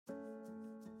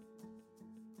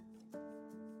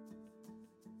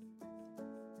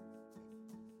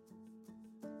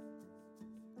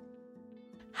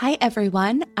Hi,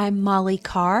 everyone. I'm Molly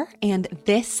Carr, and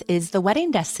this is The Wedding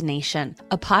Destination,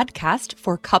 a podcast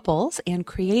for couples and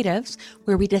creatives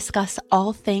where we discuss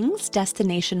all things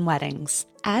destination weddings.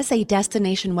 As a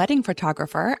destination wedding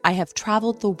photographer, I have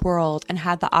traveled the world and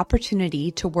had the opportunity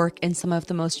to work in some of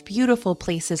the most beautiful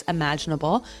places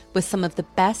imaginable with some of the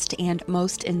best and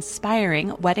most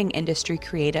inspiring wedding industry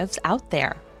creatives out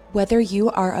there. Whether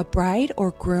you are a bride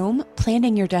or groom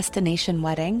planning your destination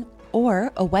wedding,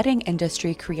 or a wedding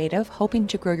industry creative hoping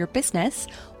to grow your business,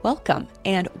 welcome,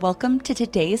 and welcome to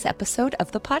today's episode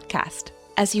of the podcast.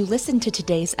 As you listen to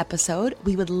today's episode,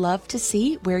 we would love to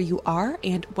see where you are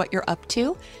and what you're up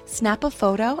to. Snap a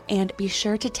photo and be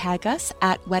sure to tag us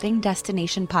at Wedding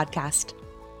Destination Podcast.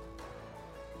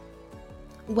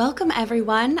 Welcome,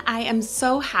 everyone. I am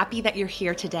so happy that you're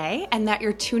here today and that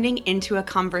you're tuning into a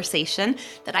conversation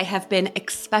that I have been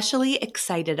especially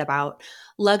excited about.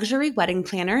 Luxury wedding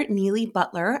planner Neillie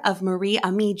Butler of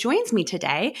Mariée joins me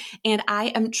today, and I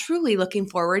am truly looking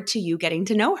forward to you getting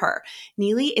to know her.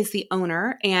 Neillie is the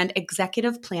owner and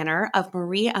executive planner of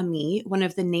Mariée, one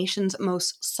of the nation's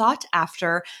most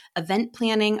sought-after event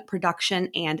planning, production,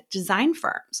 and design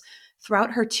firms.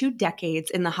 Throughout her 2 decades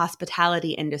in the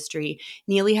hospitality industry,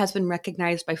 Neillie has been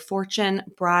recognized by Fortune,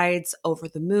 Brides, Over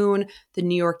the Moon, the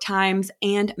New York Times,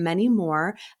 and many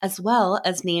more, as well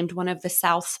as named one of the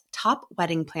South's top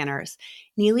wedding planners.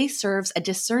 Neillie serves a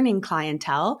discerning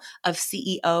clientele of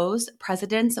CEOs,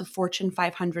 presidents of Fortune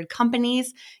 500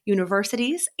 companies,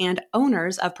 universities, and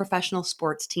owners of professional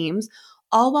sports teams,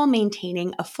 all while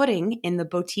maintaining a footing in the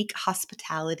boutique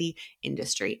hospitality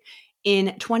industry.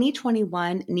 In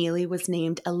 2021, Neillie was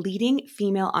named a leading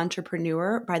female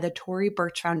entrepreneur by the Tory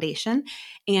Burch Foundation,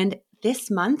 and this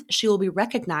month she will be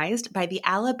recognized by the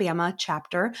Alabama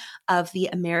chapter of the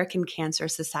American Cancer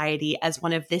Society as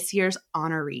one of this year's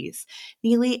honorees.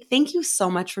 Neillie, thank you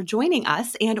so much for joining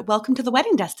us, and welcome to the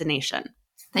Wedding Destination.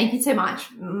 Thank you so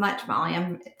much, Molly.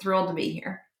 I'm thrilled to be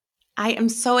here. I am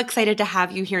so excited to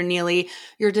have you here, Neillie.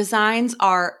 Your designs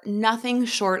are nothing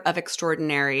short of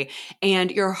extraordinary,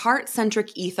 and your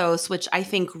heart-centric ethos, which I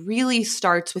think really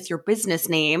starts with your business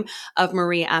name of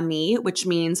Mariée, which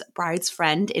means bride's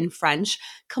friend in French,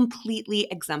 completely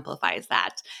exemplifies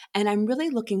that. And I'm really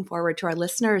looking forward to our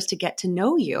listeners to get to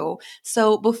know you.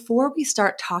 So before we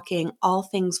start talking all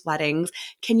things weddings,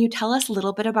 can you tell us a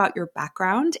little bit about your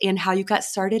background and how you got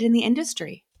started in the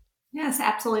industry? Yes,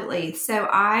 absolutely. So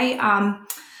I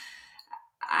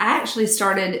actually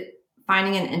started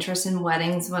finding an interest in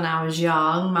weddings when I was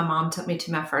young. My mom took me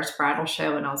to my first bridal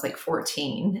show when I was like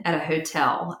 14 at a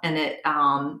hotel, and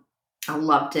I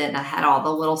loved it. And I had all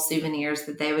the little souvenirs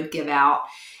that they would give out.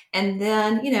 And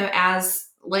then, as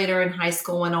later in high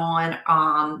school went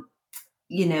on,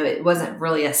 it wasn't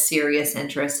really a serious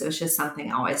interest. It was just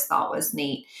something I always thought was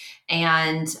neat.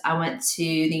 And I went to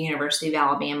the University of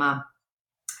Alabama.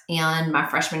 And my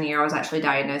freshman year, I was actually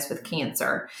diagnosed with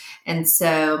cancer. And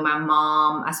so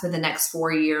I spent the next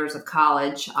 4 years of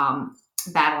college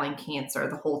battling cancer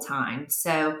the whole time.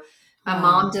 So my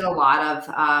mom did a lot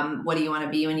of, what do you want to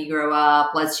be when you grow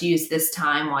up? Let's use this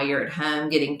time while you're at home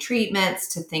getting treatments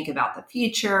to think about the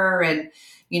future. And,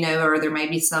 or there may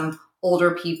be some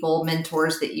older people,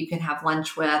 mentors that you can have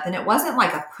lunch with. And it wasn't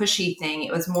like a pushy thing.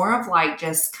 It was more of like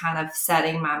just kind of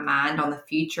setting my mind on the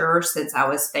future since I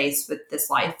was faced with this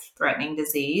life-threatening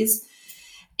disease.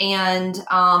 And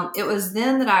it was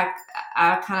then that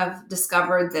I kind of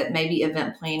discovered that maybe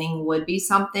event planning would be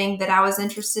something that I was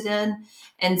interested in.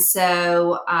 And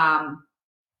so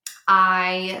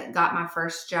I got my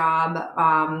first job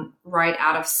right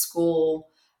out of school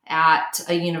at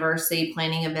a university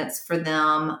planning events for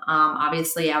them.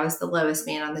 Obviously, I was the lowest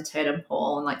man on the totem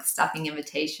pole and like stuffing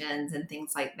invitations and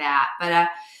things like that. But I,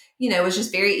 was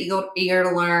just very eager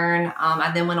to learn.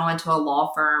 I then went on to a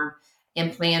law firm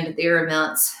and planned their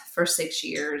events for 6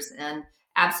 years and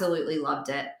absolutely loved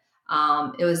it.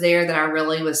 It was there that I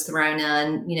really was thrown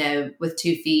in, with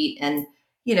 2 feet, and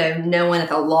no one at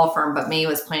the law firm but me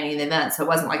was planning the event. So it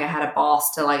wasn't like I had a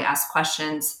boss to like ask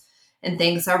questions and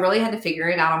things. So I really had to figure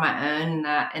it out on my own.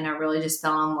 And I really just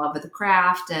fell in love with the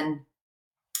craft. And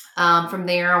from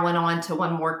there, I went on to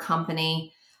one more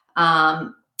company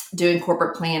doing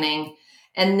corporate planning.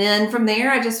 And then from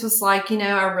there, I just was like,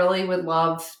 I really would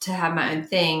love to have my own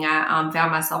thing. I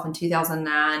found myself in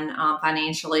 2009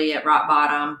 financially at rock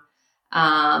bottom.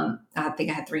 I think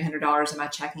I had $300 in my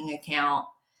checking account.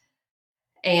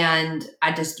 And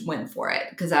I just went for it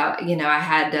because I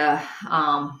had to,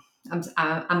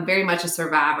 I'm very much a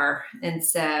survivor. And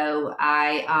so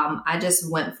I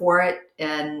just went for it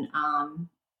and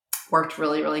worked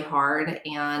really, really hard,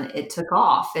 and it took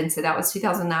off. And so that was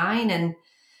 2009. And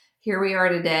here we are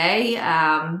today,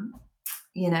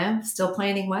 still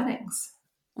planning weddings.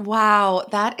 Wow,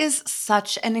 that is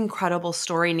such an incredible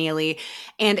story, Neillie.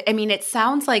 And I mean, it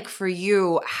sounds like for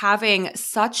you having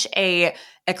such a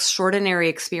extraordinary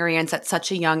experience at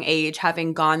such a young age,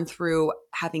 having gone through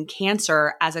having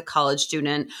cancer as a college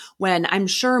student, when I'm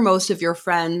sure most of your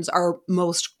friends are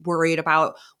most worried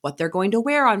about what they're going to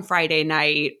wear on Friday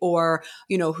night or,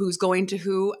 who's going to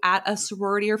who at a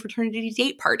sorority or fraternity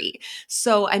date party.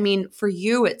 So, I mean, for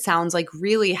you, it sounds like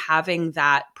really having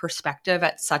that perspective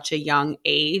at such a young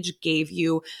age gave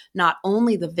you not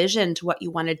only the vision to what you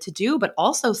wanted to do, but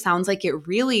also sounds like it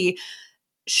really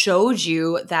showed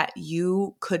you that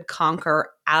you could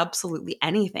conquer absolutely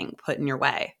anything put in your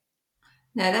way.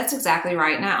 No, that's exactly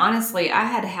right. Now, honestly, I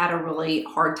had had a really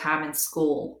hard time in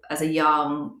school as a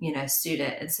young,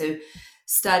 student. And so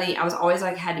I was always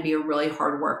like, had to be a really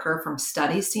hard worker from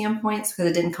study standpoints because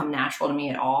it didn't come natural to me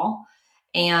at all.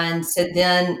 And so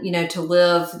then, to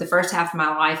live the first half of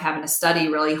my life having to study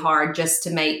really hard just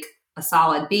to make a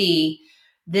solid B,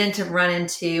 then to run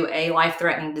into a life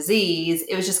threatening disease,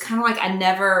 it was just kind of like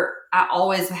I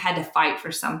always had to fight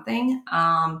for something.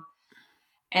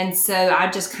 And so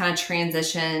I just kind of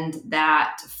transitioned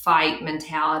that fight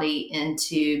mentality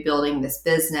into building this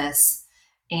business.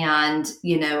 And,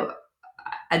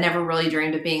 I never really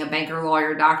dreamed of being a banker,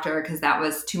 lawyer, doctor because that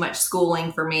was too much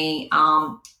schooling for me.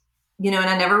 And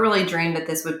I never really dreamed that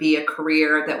this would be a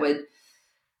career that would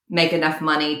make enough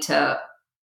money to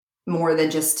more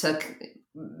than just to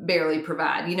barely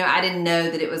provide. I didn't know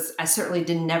that I certainly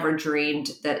never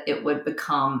dreamed that it would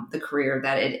become the career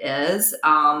that it is.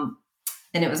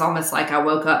 And it was almost like I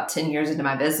woke up 10 years into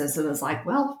my business and was like,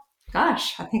 well,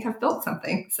 gosh, I think I've built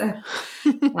something. So,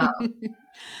 um,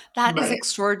 That is but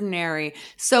extraordinary.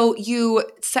 So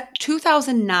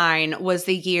 2009 was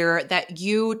the year that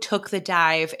you took the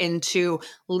dive into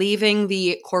leaving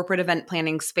the corporate event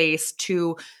planning space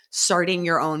to starting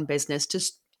your own business, to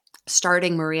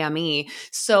starting Mariée.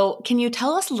 So can you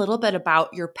tell us a little bit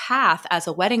about your path as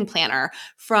a wedding planner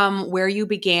from where you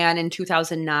began in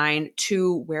 2009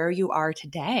 to where you are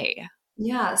today?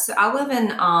 yeah, so I live in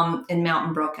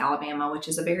Mountain Brook, Alabama, which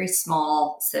is a very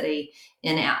small city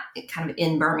kind of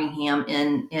in Birmingham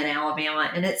in Alabama,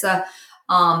 and it's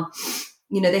um,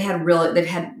 they have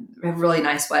really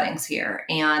nice weddings here,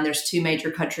 and there's two major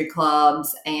country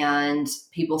clubs, and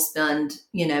people spend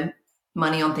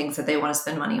money on things that they want to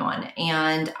spend money on,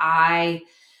 and I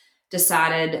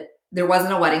decided there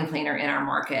wasn't a wedding planner in our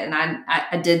market, and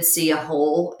I did see a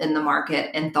hole in the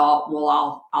market and thought,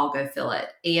 well, I'll go fill it.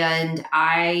 And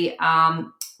I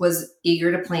was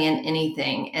eager to plan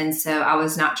anything, and so I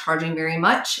was not charging very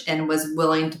much and was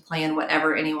willing to plan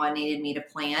whatever anyone needed me to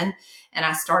plan. And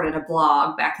I started a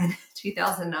blog back in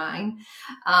 2009,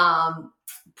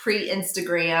 pre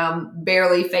Instagram,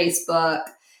 barely Facebook,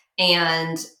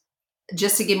 and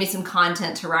just to give me some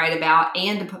content to write about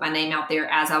and to put my name out there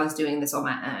as I was doing this on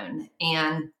my own.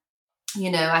 And,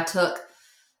 I took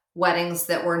weddings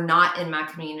that were not in my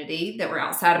community, that were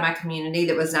outside of my community,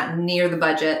 that was not near the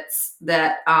budgets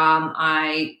that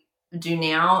I do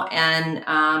now. And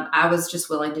I was just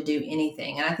willing to do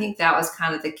anything. And I think that was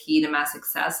kind of the key to my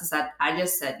success is that I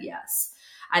just said yes.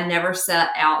 I never set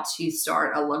out to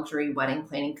start a luxury wedding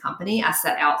planning company. I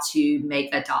set out to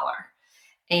make a dollar.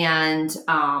 And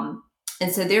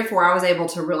so therefore I was able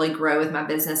to really grow with my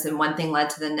business, and one thing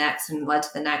led to the next and led to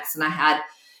the next. And I had,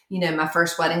 my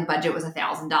first wedding budget was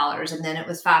 $1,000, and then it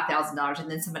was $5,000,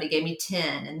 and then somebody gave me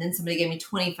 10, and then somebody gave me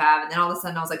 25. And then all of a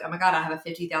sudden I was like, oh my God, I have a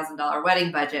 $50,000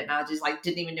 wedding budget. And I just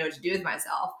didn't even know what to do with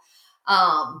myself.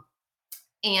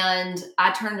 And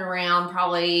I turned around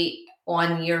probably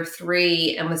on year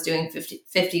 3 and was doing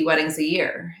 50 weddings a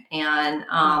year. And,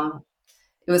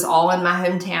 it was all in my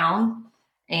hometown.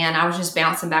 And I was just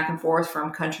bouncing back and forth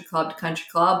from country club to country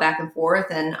club, back and forth,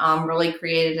 and really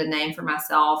created a name for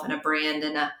myself and a brand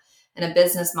and a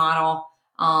business model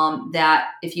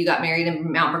that if you got married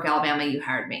in Mountain Brook, Alabama, you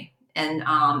hired me. And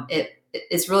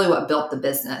it's really what built the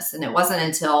business. And it wasn't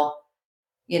until,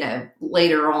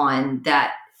 later on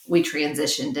that we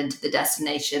transitioned into the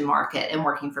destination market and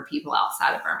working for people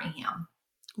outside of Birmingham.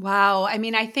 Wow. I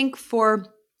mean, I think for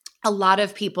a lot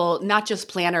of people, not just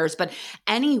planners, but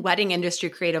any wedding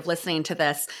industry creative listening to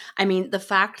this, I mean, the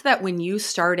fact that when you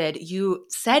started, you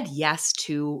said yes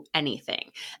to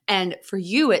anything. And for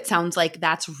you, it sounds like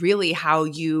that's really how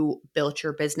you built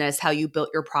your business, how you built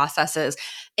your processes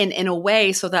in a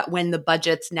way so that when the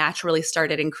budgets naturally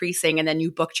started increasing and then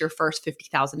you booked your first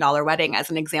 $50,000 wedding,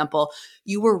 as an example,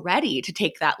 you were ready to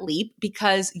take that leap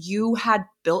because you had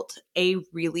built a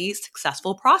really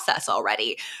successful process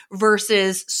already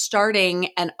versus starting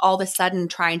and all of a sudden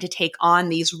trying to take on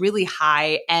these really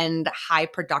high end, high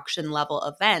production level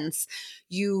events.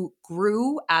 You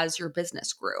grew as your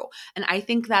business grew. And I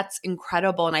think that's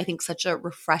incredible. And I think such a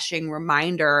refreshing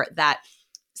reminder that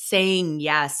saying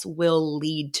yes will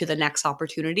lead to the next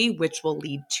opportunity, which will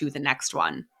lead to the next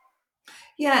one.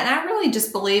 Yeah, and I really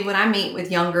just believe when I meet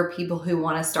with younger people who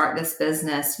want to start this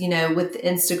business, with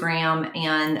Instagram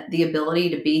and the ability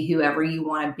to be whoever you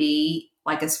want to be,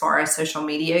 like as far as social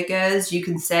media goes, you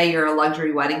can say you're a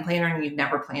luxury wedding planner and you've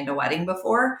never planned a wedding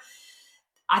before.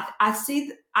 I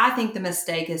think the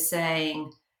mistake is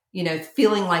saying,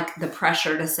 feeling like the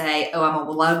pressure to say, oh, I'm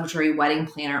a luxury wedding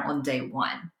planner on day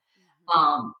one.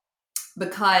 Um,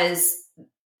 because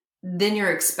then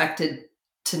you're expected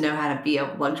to know how to be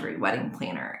a luxury wedding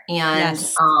planner,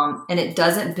 Yes. and it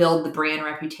doesn't build the brand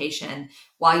reputation.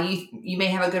 While you may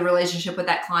have a good relationship with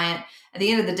that client, at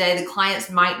the end of the day the clients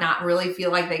might not really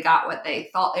feel like they got what they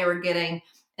thought they were getting,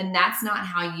 and that's not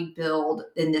how you build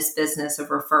in this business of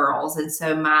referrals. And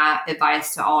so my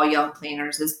advice to all young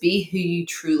planners is be who you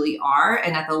truly are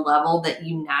and at the level that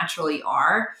you naturally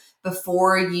are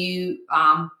before you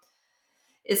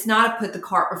it's not a put the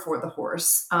cart before the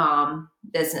horse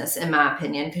business, in my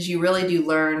opinion, because you really do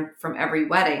learn from every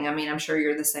wedding. I mean, I'm sure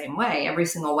you're the same way. Every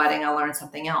single wedding, I learned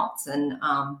something else, and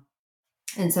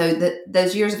so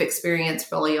those years of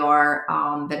experience really are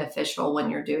beneficial when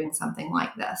you're doing something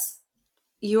like this.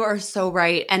 You are so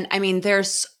right. And I mean,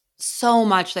 there's so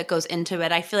much that goes into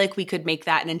it. I feel like we could make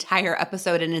that an entire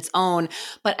episode in its own.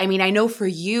 But I mean, I know for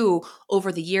you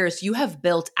over the years, you have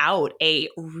built out a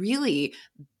really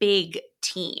big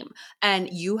team and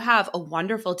you have a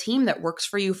wonderful team that works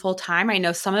for you full time. I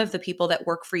know some of the people that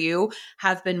work for you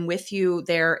have been with you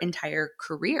their entire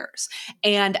careers.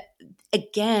 And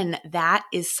again, that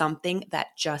is something that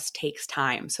just takes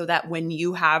time so that when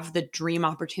you have the dream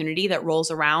opportunity that rolls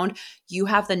around, you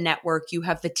have the network, you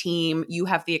have the team, you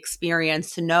have the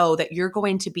experience to know that you're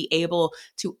going to be able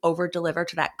to over deliver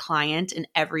to that client in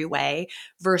every way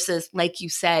versus, like you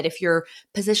said, if you're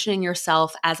positioning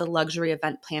yourself as a luxury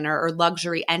event planner or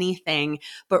luxury anything,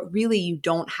 but really you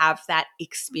don't have that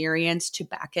experience to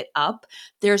back it up,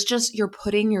 there's just, you're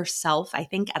putting yourself, I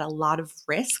think, at a lot of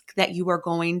risk that you are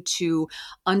going to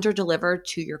under deliver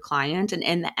to your client. And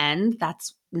in the end,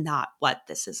 that's not what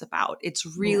this is about. It's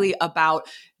Yeah, really about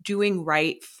doing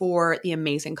right for the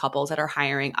amazing couples that are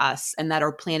hiring us and that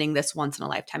are planning this once in a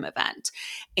lifetime event.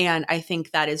 And I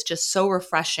think that is just so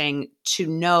refreshing to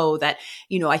know that,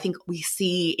 I think we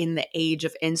see in the age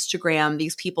of Instagram,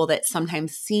 these people that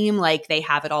sometimes seem like they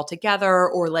have it all together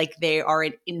or like they are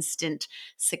an instant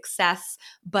success,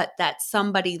 but that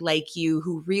somebody like you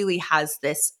who really has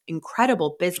this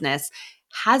incredible business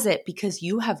has it because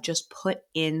you have just put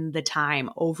in the time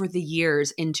over the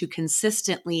years into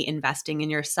consistently investing in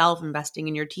yourself, investing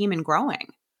in your team, and growing.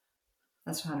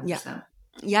 that's Yeah. 100%.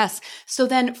 Yes. So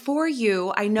then for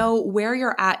you, I know where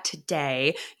you're at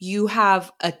today, you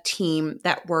have a team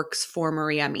that works for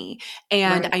Mariée.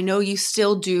 And Right. I know you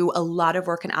still do a lot of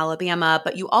work in Alabama,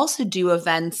 but you also do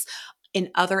events in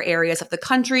other areas of the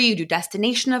country. You do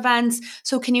destination events.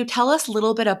 So can you tell us a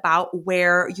little bit about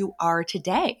where you are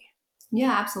today?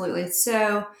 Yeah, absolutely.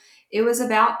 So it was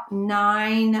about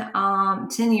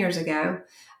 10 years ago.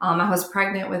 I was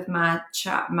pregnant with my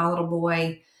little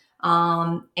boy,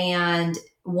 and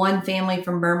one family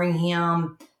from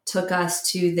Birmingham took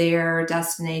us to their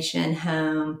destination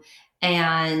home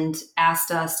and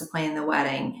asked us to plan the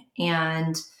wedding.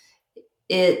 And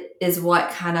it is what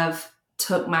kind of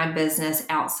took my business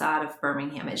outside of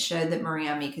Birmingham. It showed that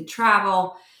Mariami could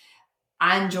travel.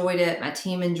 I enjoyed it. My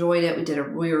team enjoyed it.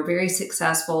 We were very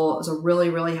successful. It was a really,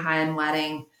 really high end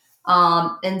wedding.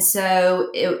 And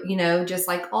so just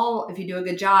like if you do a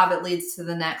good job, it leads to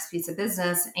the next piece of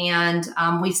business. And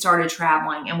we started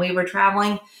traveling, and we were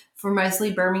traveling for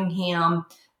mostly Birmingham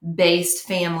based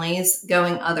families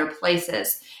going other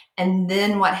places. And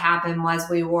then what happened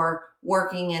was we were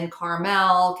working in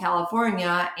Carmel,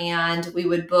 California, and we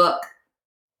would book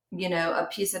a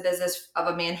piece of business of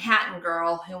a Manhattan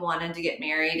girl who wanted to get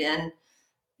married in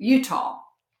Utah.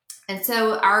 And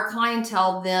so our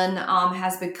clientele then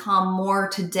has become more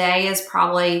today is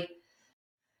probably,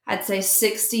 I'd say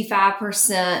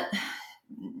 65%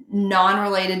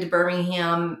 non-related to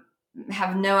Birmingham,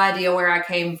 have no idea where I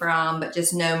came from, but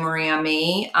just know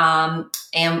Mariami,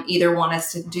 and either want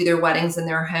us to do their weddings in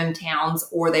their hometowns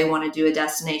or they want to do a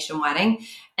destination wedding.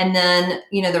 And then,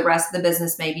 the rest of the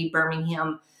business may be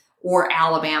Birmingham or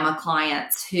Alabama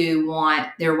clients who want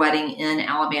their wedding in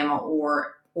Alabama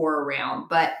or around.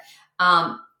 But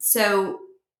so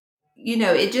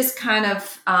it just kind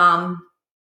of,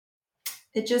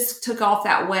 it just took off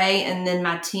that way. And then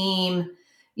my team,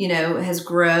 has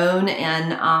grown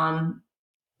and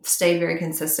stayed very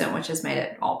consistent, which has made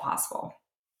it all possible.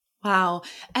 Wow.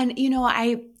 And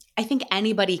I think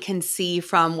anybody can see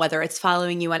from whether it's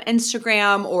following you on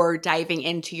Instagram or diving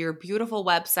into your beautiful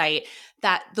website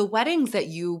that the weddings that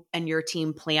you and your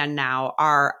team plan now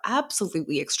are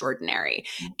absolutely extraordinary.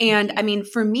 Thank And you. I mean,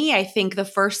 for me, I think the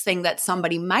first thing that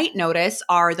somebody might notice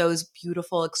are those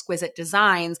beautiful, exquisite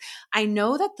designs. I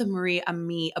know that the Marie and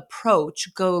Me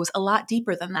approach goes a lot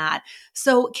deeper than that.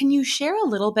 So, can you share a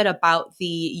little bit about the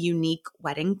unique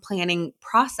wedding planning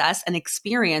process and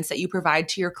experience that you provide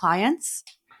to your clients?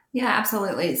 Yeah,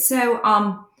 absolutely. So,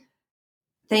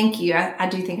 thank you. I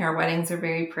do think our weddings are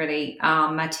very pretty.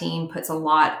 My team puts a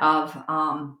lot of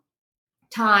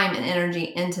time and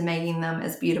energy into making them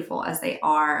as beautiful as they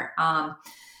are.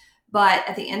 But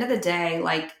at the end of the day,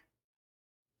 like,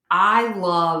 I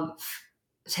love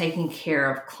taking care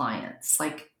of clients.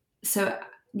 Like, so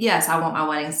yes, I want my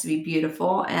weddings to be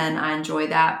beautiful and I enjoy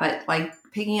that. But like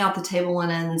picking out the table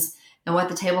linens and what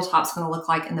the tabletop's going to look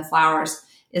like and the flowers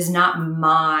is not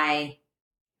my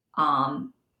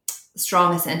um,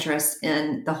 strongest interest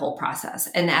in the whole process.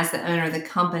 And as the owner of the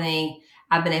company,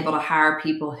 I've been able to hire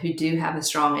people who do have a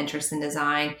strong interest in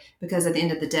design because at the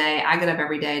end of the day, I get up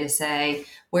every day to say,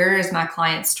 where is my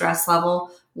client's stress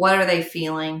level? What are they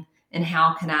feeling? And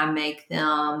how can I make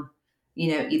them,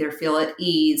 either feel at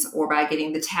ease or by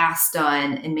getting the tasks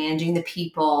done and managing the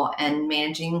people and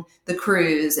managing the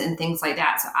crews and things like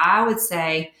that. So I would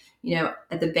say,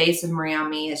 at the base of Mariée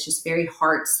Me, it's just very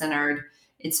heart centered.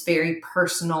 It's very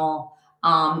personal.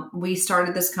 We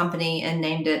started this company and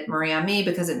named it Mariée Me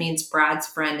because it means bride's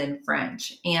friend in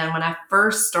French. And when I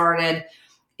first started,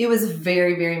 it was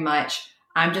very, very much,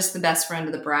 I'm just the best friend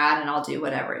of the bride and I'll do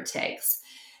whatever it takes.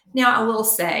 Now, I will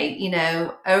say,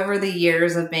 over the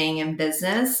years of being in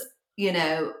business,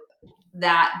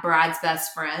 that bride's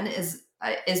best friend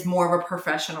is more of a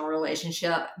professional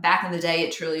relationship. Back in the day,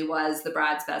 it truly was the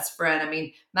bride's best friend. I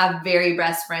mean, my very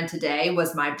best friend today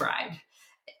was my bride.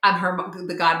 I'm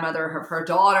the godmother of her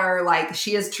daughter. Like,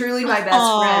 she is truly my best friend.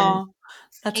 Oh,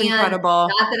 that's And incredible.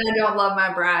 not that I don't love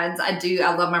my brides. I do.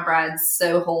 I love my brides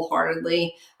so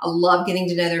wholeheartedly. I love getting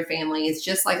to know their families,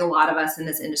 just like a lot of us in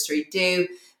this industry do.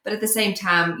 But at the same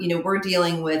time, we're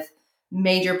dealing with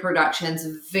major productions,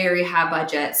 very high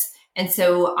budgets. And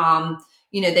so,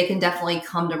 they can definitely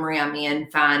come to Mariée Me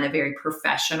and find a very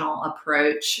professional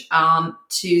approach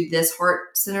to this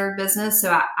heart centered business. So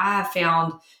I have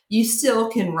found you still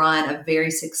can run a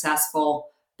very successful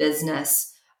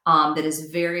business that is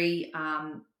very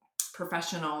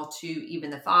professional to even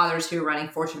the fathers who are running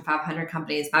Fortune 500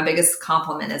 companies. My biggest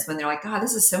compliment is when they're like, God,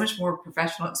 this is so much more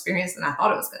professional experience than I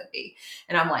thought it was going to be.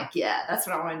 And I'm like, yeah, that's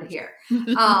what I wanted to hear.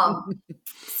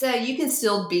 So you can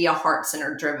still be a heart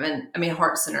centered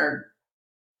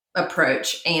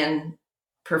approach and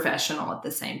professional at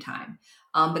the same time.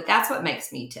 But that's what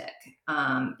makes me tick.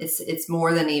 It's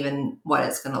more than even what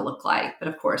it's going to look like. But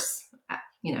of course, I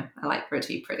like for it to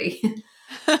be pretty.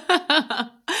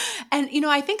 And,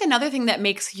 I think another thing that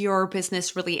makes your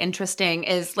business really interesting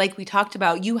is, like we talked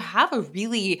about, you have a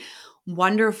really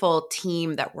wonderful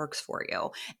team that works for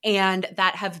you and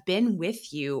that have been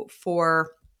with you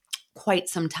for quite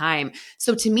some time.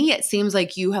 So to me, it seems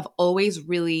like you have always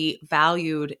really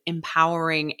valued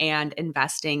empowering and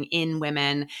investing in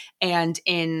women and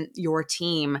in your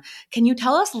team. Can you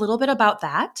tell us a little bit about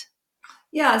that?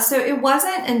 Yeah, so it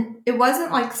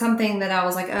wasn't like something that I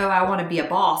was like, oh, I want to be a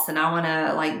boss and I want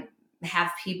to like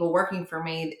have people working for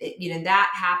me.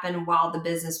 That happened while the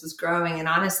business was growing, and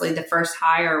honestly, the first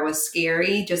hire was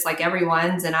scary, just like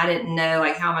everyone's, and I didn't know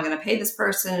like how am I going to pay this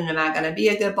person and am I going to be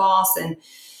a good boss and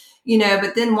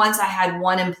but then once I had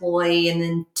one employee and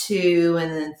then two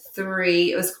and then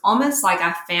three, it was almost like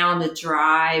I found a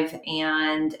drive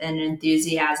and an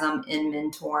enthusiasm in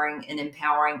mentoring and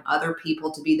empowering other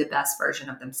people to be the best version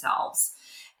of themselves.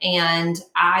 And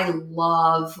I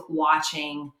love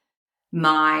watching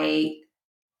my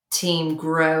team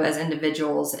grow as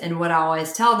individuals. And what I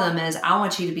always tell them is, I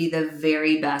want you to be the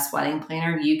very best wedding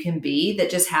planner you can be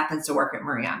that just happens to work at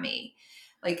Mariée Me.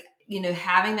 Like,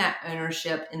 having that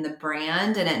ownership in the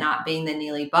brand and it not being the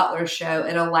Neillie Butler show,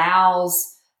 it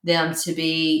allows them to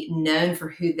be known for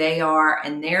who they are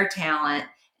and their talent.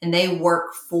 And they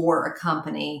work for a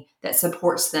company that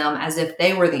supports them as if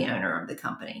they were the owner of the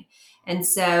company. And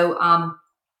so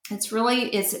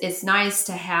it's nice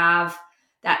to have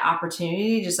that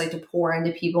opportunity, just like to pour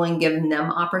into people and give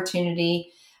them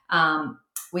opportunity.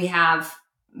 We have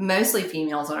mostly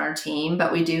females on our team,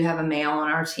 but we do have a male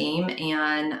on our team,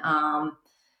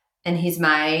 and he's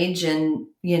my age, and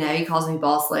he calls me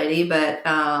boss lady, but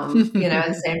at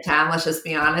the same time, let's just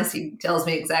be honest, he tells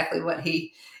me exactly what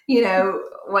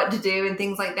what to do and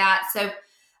things like that. So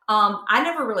I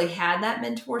never really had that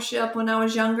mentorship when I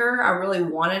was younger. I really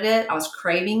wanted it. I was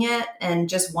craving it and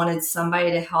just wanted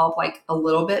somebody to help like a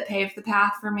little bit pave the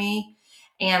path for me.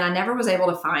 And I never was able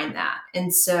to find that.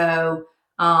 And so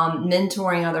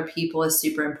mentoring other people is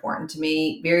super important to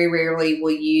me. Very rarely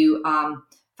will you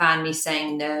find me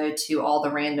saying no to all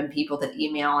the random people that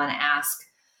email and ask,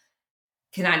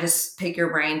 can I just pick your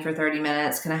brain for 30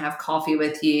 minutes? Can I have coffee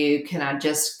with you? Can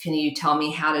you tell me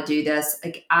how to do this?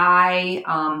 Like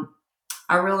I'm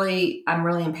really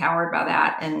empowered by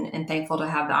that, and thankful to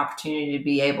have the opportunity to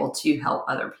be able to help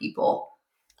other people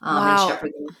and Wow.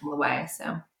 shepherd them along the way.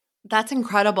 So That's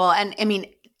incredible. And I mean,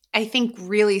 I think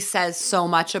really says so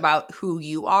much about who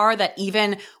you are, that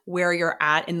even where you're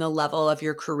at in the level of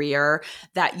your career,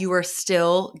 that you are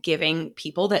still giving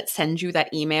people that send you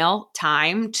that email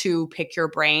time to pick your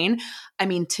brain. I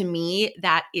mean, to me,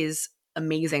 that is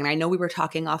amazing. I know we were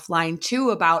talking offline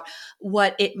too about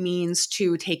what it means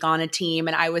to take on a team.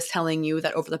 And I was telling you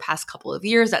that over the past couple of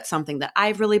years, that's something that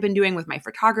I've really been doing with my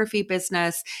photography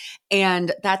business.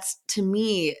 And that's, to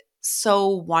me, so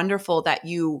wonderful that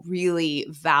you really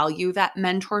value that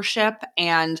mentorship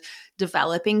and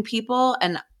developing people.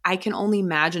 And I can only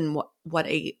imagine what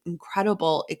a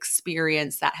incredible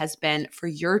experience that has been for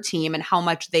your team and how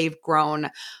much they've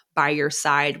grown by your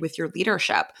side with your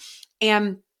leadership.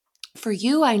 And for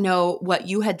you, I know what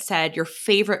you had said, your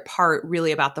favorite part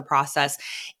really about the process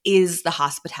is the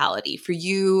hospitality. For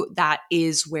you, that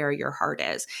is where your heart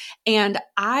is. And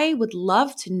I would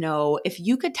love to know if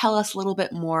you could tell us a little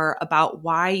bit more about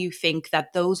why you think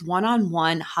that those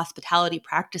one-on-one hospitality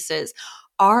practices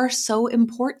are so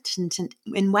important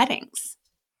in weddings.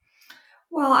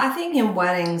 well, I think in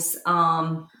weddings,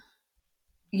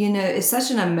 it's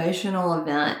such an emotional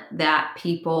event that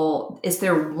it's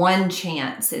their one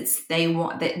chance.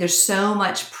 There's so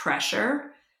much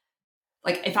pressure.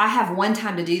 Like if I have one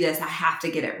time to do this, I have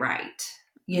to get it right,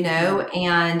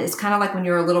 and it's kind of like when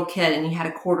you're a little kid and you had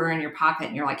a quarter in your pocket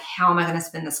and you're like, how am I going to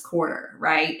spend this quarter?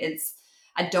 Right.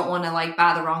 I don't want to like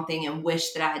buy the wrong thing and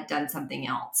wish that I had done something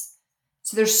else.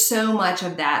 So there's so much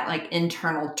of that like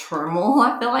internal turmoil,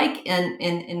 I feel like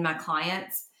in my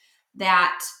clients,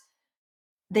 that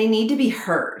they need to be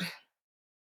heard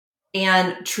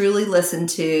and truly listened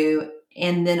to.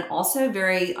 And then also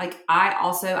very like, I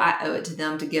owe it to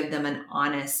them to give them an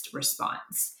honest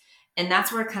response. And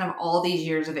that's where kind of all these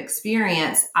years of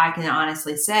experience, I can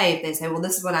honestly say, if they say, well,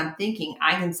 this is what I'm thinking,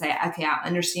 I can say, okay, I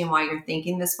understand why you're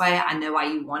thinking this way. I know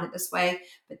why you want it this way,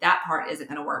 but that part isn't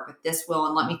going to work, but this will.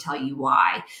 And let me tell you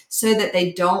why, so that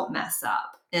they don't mess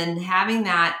up. And having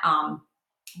that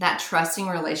trusting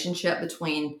relationship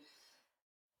between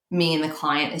me and the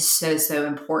client is so, so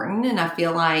important. And I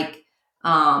feel like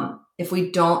if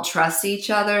we don't trust each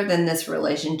other, then this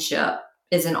relationship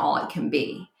isn't all it can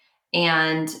be.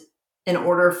 And in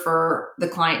order for the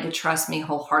client to trust me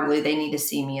wholeheartedly, they need to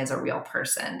see me as a real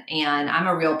person. And I'm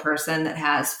a real person that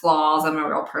has flaws. I'm a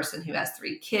real person who has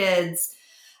 3 kids.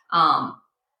 I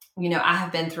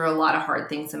have been through a lot of hard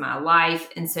things in my life.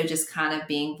 And so just kind of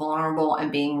being vulnerable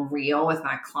and being real with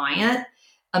my client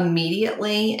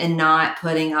immediately, and not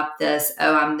putting up this,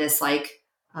 oh, I'm this like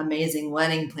amazing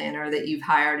wedding planner that you've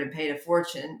hired and paid a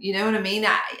fortune. You know what I mean?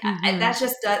 That's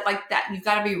just like that. You've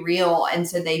got to be real. And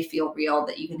so they feel real,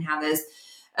 that you can have those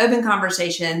open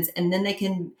conversations, and then they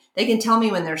can tell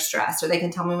me when they're stressed, or they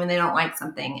can tell me when they don't like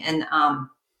something,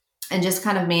 and just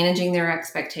kind of managing their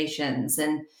expectations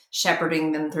and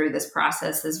shepherding them through this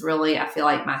process is really, I feel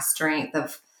like, my strength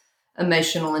of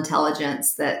emotional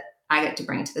intelligence that I get to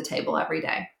bring to the table every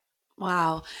day.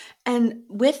 Wow. And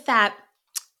with that,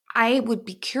 I would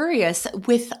be curious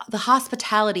with the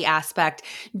hospitality aspect,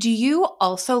 do you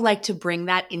also like to bring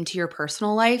that into your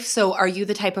personal life? So are you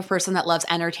the type of person that loves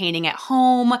entertaining at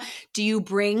home? Do you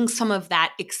bring some of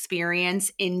that experience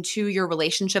into your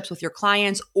relationships with your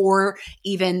clients, or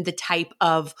even the type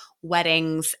of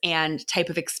weddings and type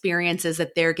of experiences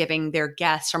that they're giving their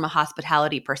guests from a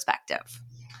hospitality perspective?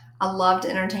 I love to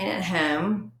entertain at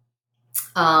home.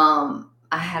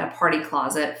 I had a party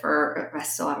closet I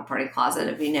still have a party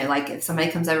closet. Like if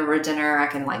somebody comes over for dinner, I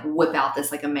can like whip out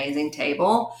this like amazing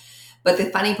table. But the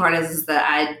funny part is that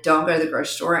I don't go to the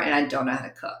grocery store and I don't know how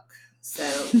to cook. So,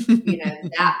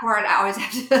 that part I always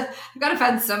have to, I've got to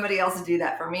find somebody else to do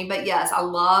that for me. But yes, I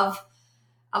love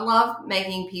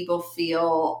making people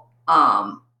feel,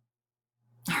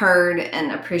 heard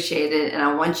and appreciated, and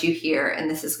I want you here, and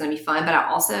this is going to be fun. But I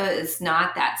also, it's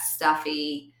not that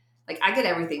stuffy. Like, I get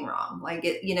everything wrong. Like,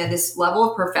 this level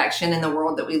of perfection in the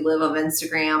world that we live of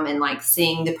Instagram, and like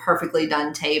seeing the perfectly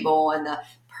done table and the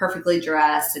perfectly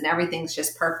dressed and everything's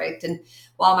just perfect. And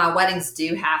while my weddings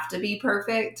do have to be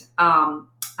perfect,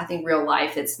 I think real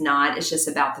life, it's not. It's just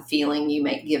about the feeling you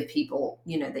give people,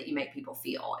 that you make people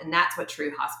feel. And that's what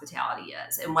true hospitality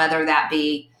is. And whether that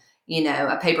be,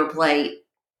 a paper plate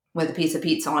with a piece of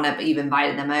pizza on it, but you've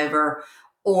invited them over,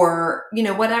 or,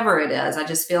 whatever it is. I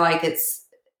just feel like it's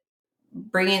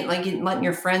bringing, like, letting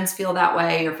your friends feel that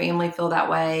way, your family feel that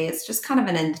way. It's just kind of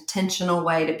an intentional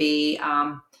way to be,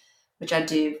 which I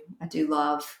do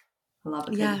love. I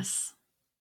Yes.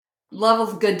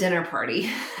 love a good dinner party.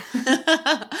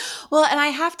 Well, and I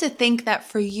have to think that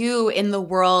for you in the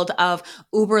world of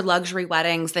uber luxury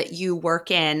weddings that you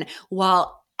work in,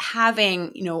 while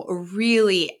having, a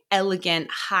really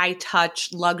elegant, high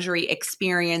touch luxury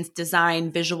experience,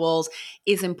 design, visuals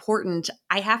is important.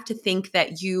 I have to think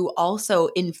that you also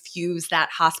infuse that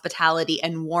hospitality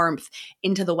and warmth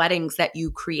into the weddings that you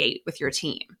create with your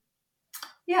team.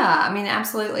 Yeah, I mean,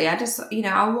 absolutely. I just,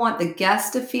 I want the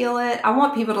guests to feel it. I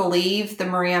want people to leave the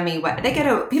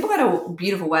Mariée people go to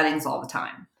beautiful weddings all the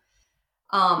time.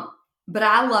 Um, but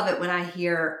I love it when I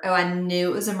hear, oh, I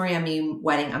knew it was a Mariée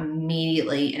wedding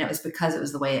immediately, and it was because it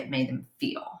was the way it made them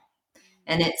feel.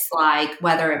 And it's like,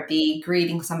 whether it be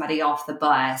greeting somebody off the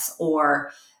bus,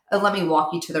 or, oh, let me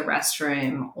walk you to the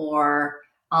restroom, or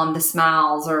the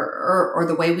smiles, or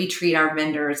the way we treat our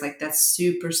vendors. Like, that's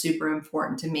super, super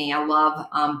important to me. I love,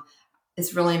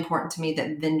 it's really important to me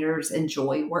that vendors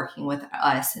enjoy working with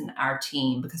us and our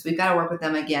team, because we've got to work with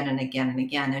them again and again and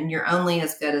again. And you're only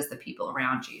as good as the people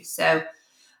around you. So,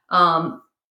 um,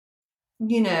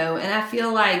 and I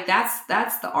feel like that's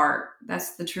the art.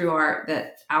 That's the true art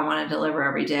that I want to deliver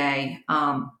every day,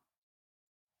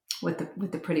 with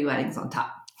the pretty weddings on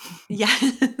top.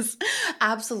 Yes,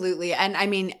 absolutely. And I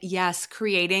mean, yes,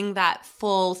 creating that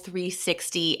full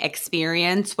 360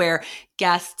 experience where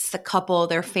guests, the couple,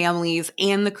 their families,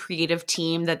 and the creative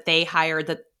team that they hire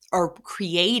that are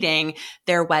creating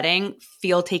their wedding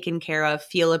feel taken care of,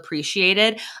 feel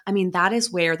appreciated. I mean, that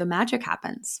is where the magic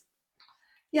happens.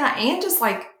 Yeah, and just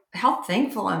like how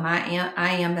thankful I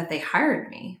am that they hired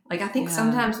me. Like, I think Yeah.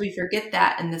 sometimes we forget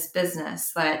that in this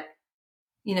business, that,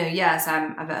 yes,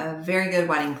 I'm a very good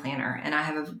wedding planner and I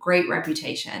have a great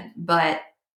reputation, but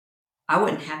I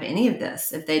wouldn't have any of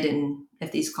this if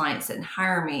these clients didn't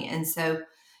hire me. And so,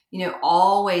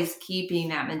 always keeping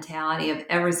that mentality of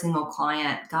every single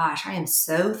client, gosh, I am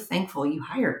so thankful you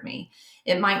hired me.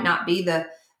 It might not be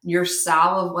your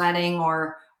style of wedding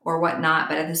or whatnot,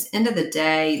 but at this end of the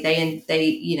day,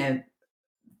 they,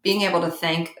 being able to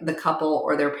thank the couple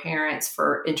or their parents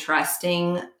for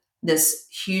entrusting this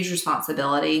huge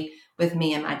responsibility with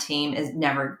me and my team is I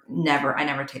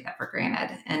never take that for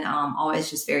granted. And always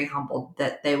just very humbled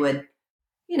that they would,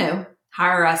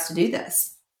 hire us to do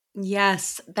this.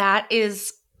 Yes, that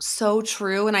is so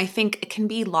true. And I think it can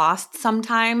be lost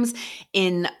sometimes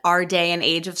in our day and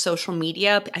age of social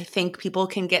media. I think people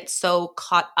can get so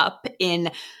caught up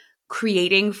in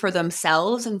creating for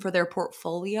themselves and for their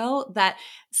portfolio that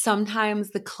sometimes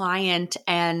the client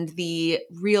and the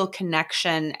real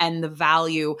connection and the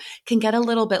value can get a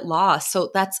little bit lost.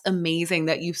 So that's amazing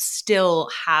that you still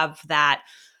have that,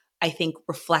 I think,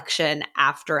 reflection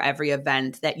after every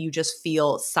event, that you just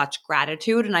feel such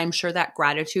gratitude. And I'm sure that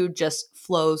gratitude just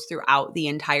flows throughout the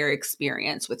entire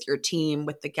experience with your team,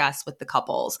 with the guests, with the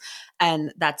couples.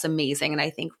 And that's amazing. And I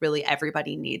think really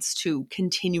everybody needs to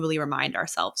continually remind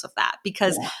ourselves of that,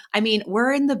 because Yeah. I mean,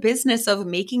 we're in the business of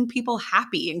making people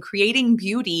happy and creating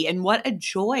beauty. And what a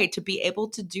joy to be able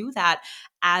to do that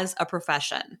as a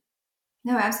profession.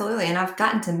 No, absolutely. And I've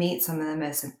gotten to meet some of the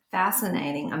most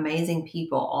fascinating, amazing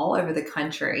people all over the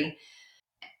country.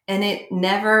 And it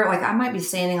never, like, I might be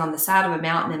standing on the side of a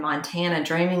mountain in Montana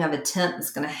dreaming of a tent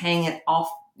that's going to hang it off,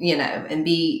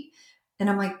 and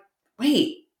I'm like,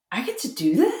 wait, I get to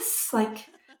do this? Like,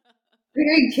 are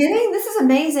you kidding? This is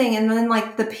amazing. And then,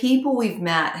 like, the people we've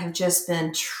met have just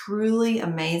been truly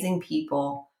amazing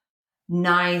people,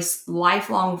 nice,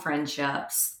 lifelong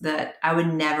friendships that I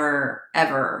would never,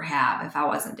 ever have if I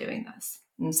wasn't doing this.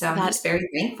 And so I'm That just very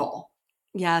thankful.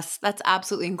 Yes, that's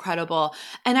absolutely incredible.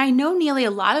 And I know, Neillie,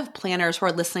 a lot of planners who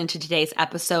are listening to today's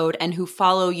episode and who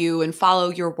follow you and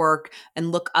follow your work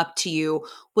and look up to you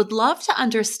would love to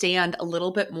understand a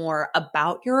little bit more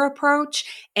about your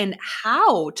approach and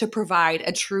how to provide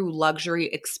a true luxury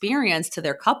experience to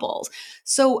their couples.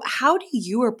 So, how do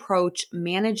you approach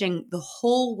managing the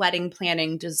whole wedding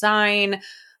planning, design,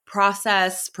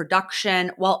 process,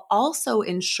 production, while also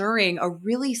ensuring a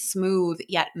really smooth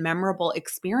yet memorable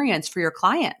experience for your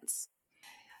clients?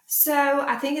 So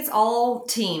I think it's all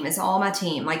team. It's all my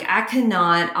team. Like I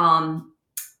cannot,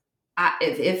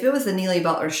 if it was the Neillie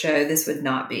Butler show, this would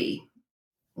not be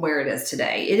where it is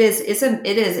today. It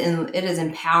is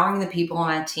empowering the people on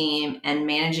my team and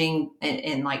managing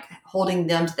and like holding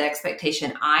them to the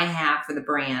expectation I have for the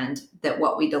brand that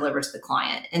what we deliver to the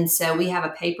client. And so we have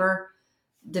a paper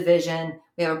division,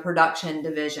 we have a production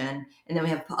division, and then we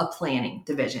have a planning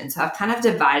division. So I've kind of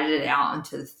divided it out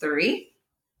into the three.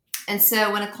 And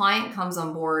so when a client comes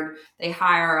on board, they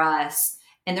hire us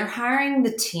and they're hiring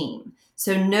the team.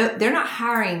 So no, they're not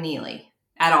hiring Neillie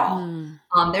at all. Mm.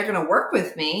 They're going to work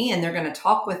with me and they're going to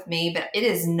talk with me, but it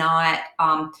is not.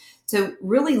 So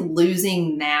really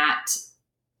losing that,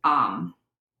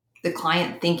 the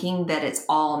client thinking that it's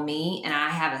all me and I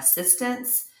have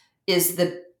assistants is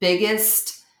the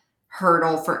biggest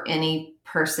hurdle for any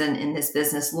person in this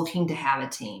business looking to have a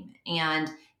team. And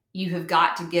you have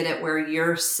got to get it where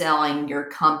you're selling your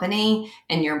company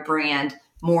and your brand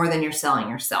more than you're selling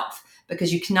yourself,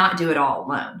 because you cannot do it all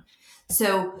alone.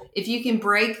 So if you can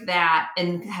break that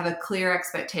and have a clear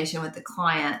expectation with the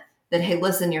client that, hey,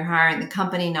 listen, you're hiring the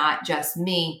company, not just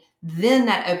me, then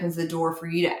that opens the door for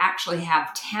you to actually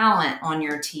have talent on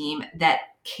your team that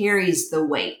carries the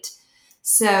weight.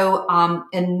 So,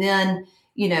 and then,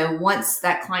 once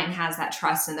that client has that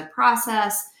trust in the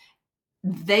process,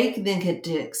 they then get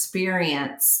to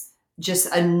experience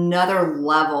just another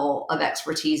level of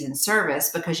expertise and service,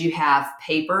 because you have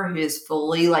paper who is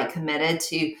fully like committed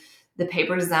to the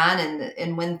paper design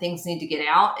and when things need to get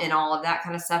out and all of that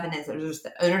kind of stuff. And there's just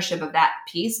the ownership of that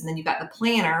piece. And then you've got the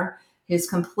planner who's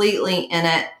completely in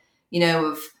it,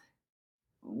 of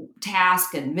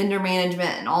task and vendor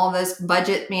management and all of this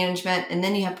budget management. And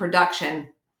then you have production.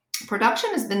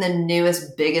 Production has been the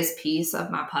newest, biggest piece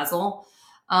of my puzzle.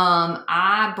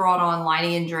 I brought on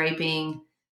lighting and draping,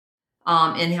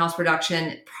 in-house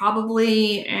production,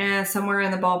 probably somewhere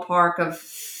in the ballpark of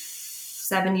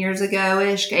 7 years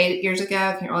ago-ish, 8 years ago.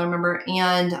 I can't really remember.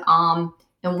 And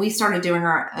we started doing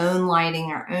our own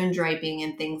lighting, our own draping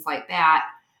and things like that.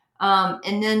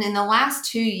 And then in the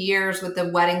last 2 years, with the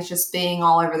weddings just being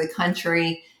all over the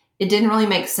country, it didn't really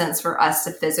make sense for us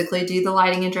to physically do the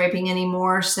lighting and draping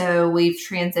anymore. So we've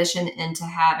transitioned into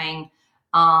having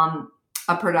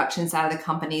a production side of the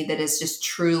company that is just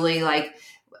truly like,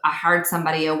 I hired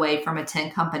somebody away from a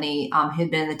tent company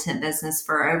who'd been in the tent business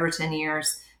for over 10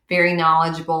 years, very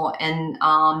knowledgeable. And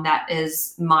that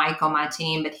is Mike on my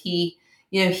team. But he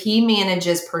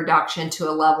manages production to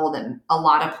a level that a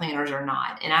lot of planners are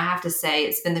not. And I have to say,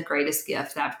 it's been the greatest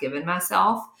gift I've given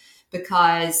myself,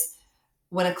 because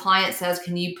when a client says,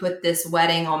 can you put this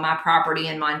wedding on my property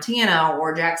in Montana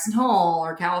or Jackson Hole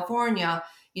or California?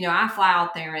 I fly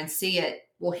out there and see it.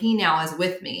 Well, he now is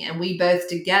with me, and we both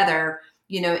together,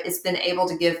 it's been able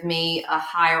to give me a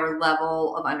higher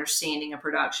level of understanding of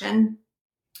production.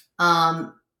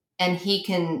 And he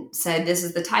can say, this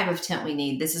is the type of tent we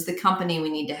need. This is the company we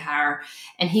need to hire.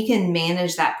 And he can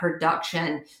manage that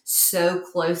production so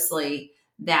closely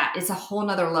that it's a whole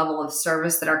nother level of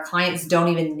service that our clients don't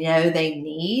even know they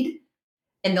need.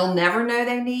 And they'll never know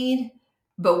they need.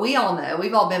 But we all know,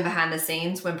 we've all been behind the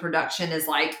scenes when production is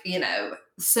like,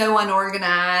 so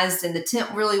unorganized and the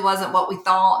tent really wasn't what we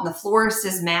thought and the florist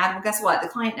is mad. Well, guess what? The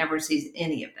client never sees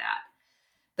any of that.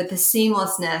 But the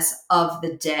seamlessness of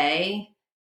the day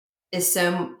is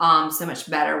so much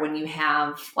better when you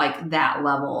have like that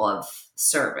level of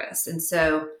service. And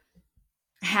so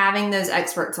having those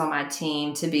experts on my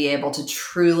team to be able to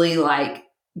truly like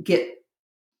get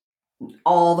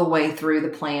all the way through the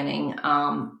planning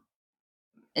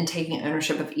and taking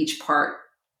ownership of each part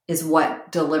is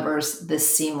what delivers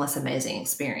this seamless, amazing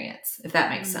experience, if that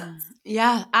makes sense.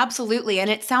 Yeah, absolutely. And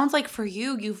it sounds like for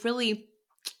you, you've really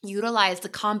utilized a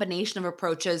combination of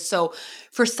approaches. So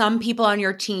for some people on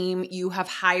your team, you have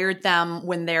hired them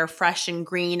when they're fresh and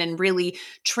green and really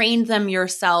trained them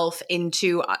yourself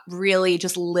into really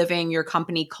just living your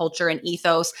company culture and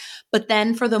ethos. But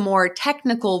then for the more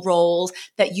technical roles,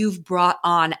 that you've brought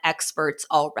on experts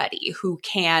already who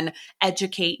can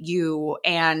educate you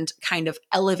and kind of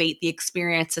elevate the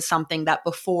experience to something that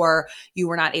before you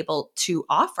were not able to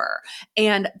offer.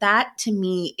 And that to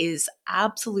me is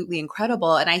absolutely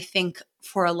incredible. And I think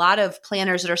for a lot of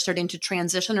planners that are starting to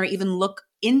transition or even look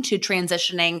into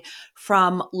transitioning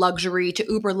from luxury to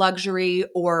uber luxury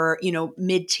or,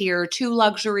 mid-tier to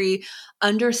luxury,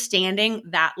 understanding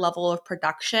that level of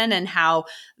production and how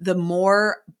the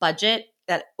more budget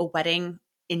that a wedding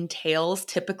entails,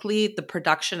 typically the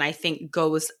production, I think,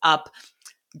 goes up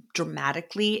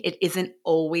dramatically. It isn't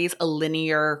always a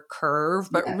linear curve,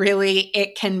 but Yeah. really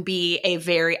it can be a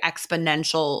very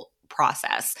exponential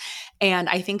process. And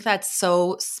I think that's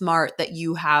so smart that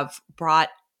you have brought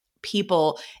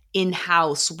people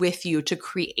in-house with you to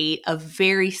create a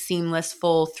very seamless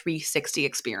full 360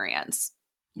 experience.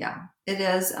 Yeah, it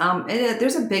is.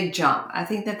 There's a big jump. I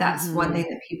think that that's one Mhm. thing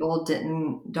that people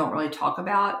don't really talk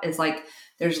about is like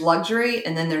there's luxury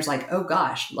and then there's like, oh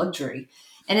gosh, luxury.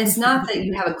 And it's not that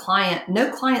you have a client, no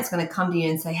client's going to come to you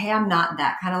and say, hey, I'm not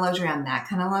that kind of luxury. I'm that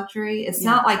kind of luxury. It's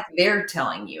Yeah. not like they're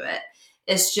telling you it.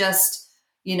 It's just,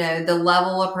 the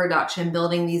level of production,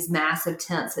 building these massive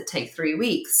tents that take 3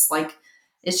 weeks. Like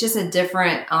it's just a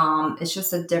different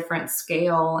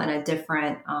scale and it's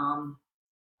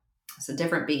a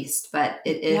different beast, but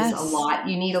it is a Yes. lot.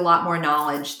 You need a lot more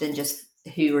knowledge than just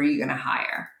who are you going to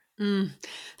hire. Mm.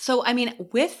 So, I mean,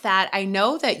 with that, I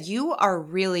know that you are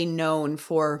really known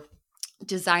for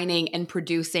designing and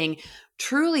producing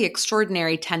truly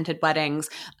extraordinary tented weddings.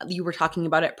 You were talking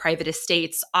about it, private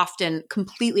estates, often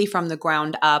completely from the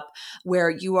ground up, where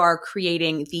you are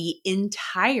creating the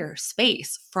entire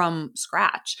space from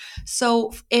scratch.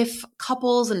 So, if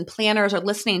couples and planners are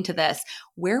listening to this,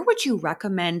 where would you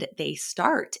recommend they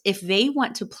start if they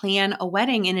want to plan a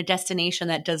wedding in a destination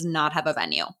that does not have a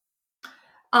venue?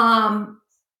 Um,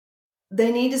 they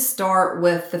need to start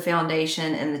with the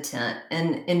foundation and the tent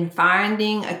and in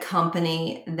finding a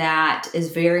company that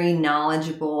is very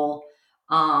knowledgeable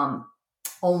um,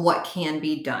 on what can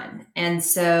be done. And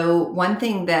so one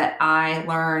thing that I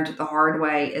learned the hard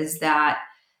way is that,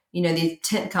 these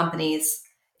tent companies,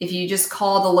 if you just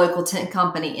call the local tent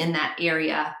company in that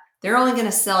area, they're only going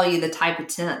to sell you the type of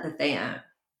tent that they own.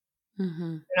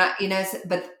 Hmm. They're not,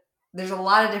 but there's a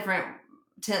lot of different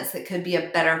tents that could be a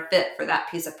better fit for that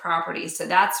piece of property. So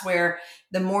that's where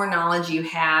the more knowledge you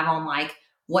have on like,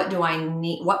 what do I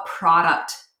need? What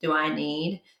product do I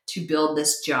need to build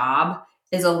this job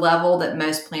is a level that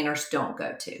most planners don't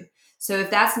go to. So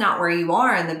if that's not where you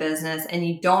are in the business and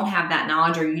you don't have that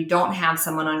knowledge or you don't have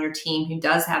someone on your team who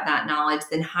does have that knowledge,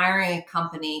 then hiring a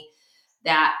company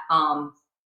that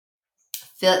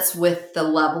fits with the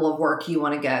level of work you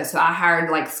want to go. So I hired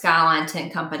like Skyline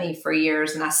Tent Company for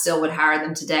years and I still would hire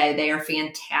them today. They are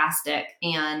fantastic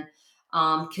and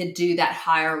could do that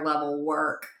higher level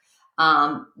work.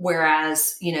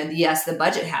 Whereas, yes, the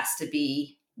budget has to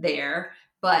be there.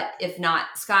 But if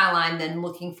not Skyline, then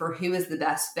looking for who is the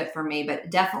best fit for me.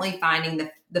 But definitely finding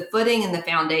the footing and the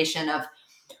foundation of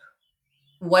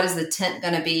what is the tent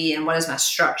going to be and what is my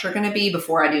structure going to be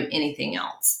before I do anything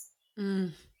else.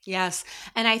 Mm, yes.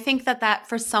 And I think that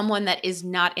for someone that is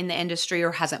not in the industry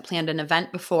or hasn't planned an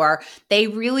event before, they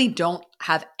really don't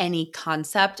have any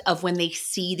concept of when they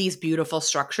see these beautiful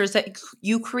structures that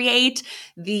you create,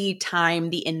 the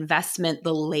time, the investment,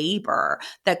 the labor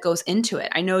that goes into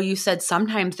it. I know you said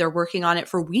sometimes they're working on it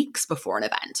for weeks before an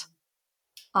event.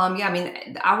 Yeah, I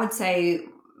mean, I would say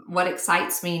what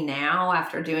excites me now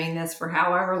after doing this for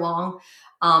however long,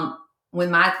 um,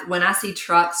 when I see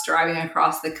trucks driving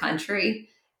across the country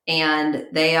and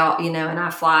they all, and I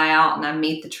fly out and I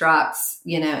meet the trucks,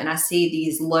 and I see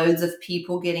these loads of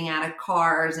people getting out of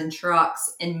cars and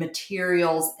trucks and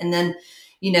materials. And then,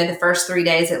 the first 3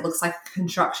 days, it looks like a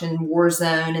construction war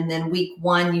zone. And then week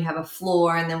one, you have a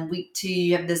floor. And then week two,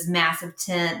 you have this massive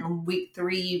tent. And week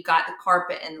three, you've got the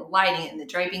carpet and the lighting and the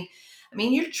draping. I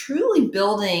mean, you're truly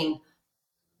building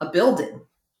a building.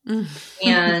 Mm.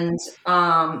 And,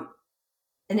 um,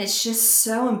 and it's just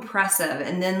so impressive.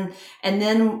 And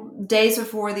then days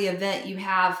before the event, you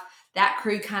have that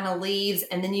crew kind of leaves,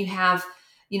 and then you have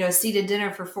a seated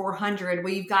dinner for 400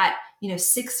 where you've got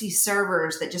 60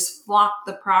 servers that just flock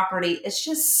the property. It's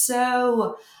just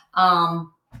so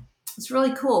it's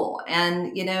really cool,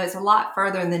 and it's a lot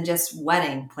further than just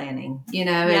wedding planning.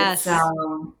 Yes.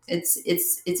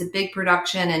 It's a big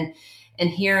production, and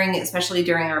hearing, especially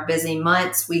during our busy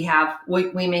months, we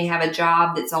may have a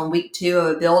job that's on week two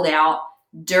of a build out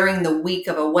during the week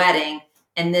of a wedding,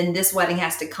 and then this wedding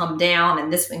has to come down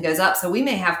and this one goes up. So we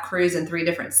may have crews in 3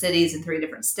 different cities and 3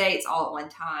 different states all at one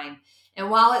time. And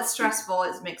while it's stressful,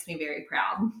 it makes me very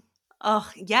proud.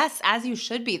 Oh, yes, as you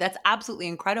should be. That's absolutely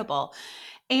incredible.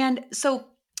 And so,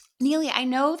 Neely, I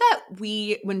know that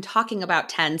when talking about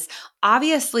tents,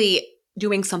 obviously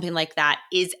doing something like that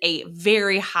is a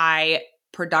very high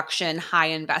production, high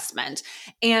investment.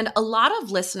 And a lot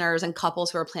of listeners and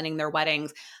couples who are planning their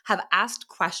weddings have asked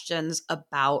questions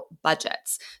about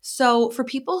budgets. So, for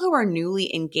people who are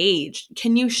newly engaged,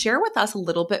 can you share with us a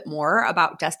little bit more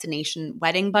about destination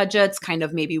wedding budgets, kind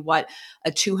of maybe what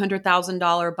a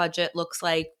 $200,000 budget looks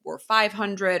like, or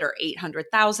 500 or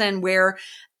 800,000, where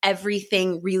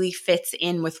everything really fits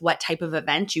in with what type of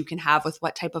event you can have with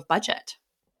what type of budget?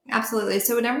 Absolutely.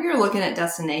 So whenever you're looking at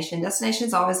destination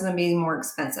is always going to be more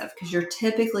expensive because you're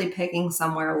typically picking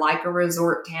somewhere like a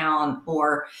resort town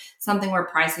or something where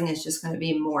pricing is just going to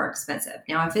be more expensive.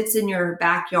 Now, if it's in your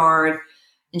backyard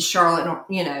in Charlotte,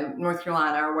 North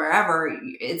Carolina or wherever,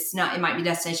 it's not, it might be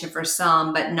destination for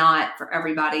some, but not for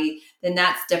everybody, then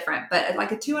that's different. But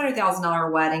like a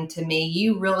 $200,000 wedding, to me,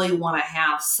 you really want to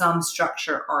have some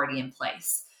structure already in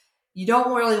place. You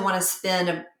don't really want to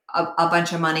spend a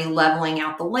bunch of money leveling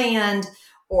out the land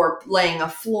or laying a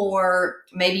floor.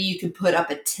 Maybe you could put up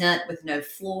a tent with no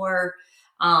floor.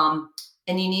 And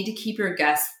you need to keep your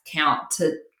guest count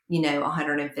to,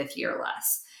 150 or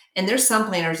less. And there's some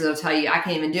planners that'll tell you, I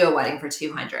can't even do a wedding for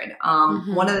 200.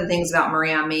 One of the things about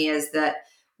Mariée and me is that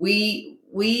we,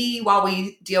 while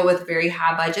we deal with very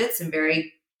high budgets and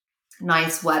very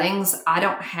nice weddings, I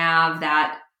don't have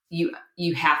that.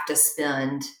 You have to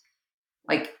spend,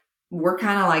 like, we're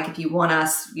kind of like, if you want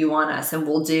us, you want us, and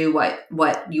we'll do what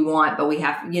you want, but we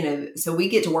have, so we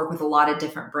get to work with a lot of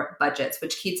different budgets,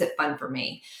 which keeps it fun for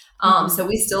me. So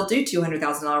we still do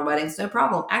 $200,000 weddings, no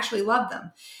problem. Actually love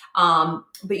them.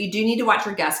 But you do need to watch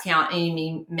your guest count and you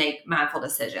need to make mindful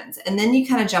decisions. And then you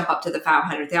kind of jump up to the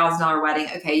 $500,000 wedding.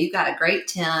 Okay. You've got a great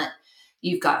tent.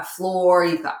 You've got a floor.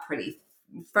 You've got pretty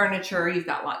furniture. You've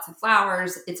got lots of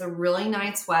flowers. It's a really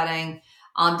nice wedding.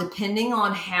 Depending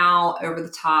on how over the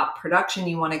top production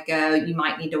you want to go, you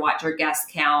might need to watch your guest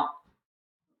count.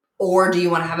 Or do you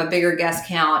want to have a bigger guest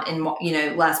count and,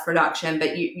 less production,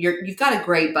 but you've got a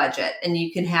great budget and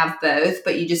you can have both,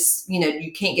 but you just,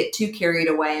 you can't get too carried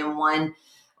away in one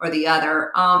or the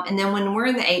other. And then when we're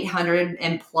in the 800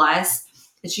 and plus,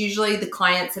 it's usually the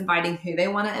clients inviting who they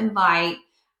want to invite.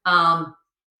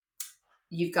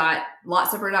 You've got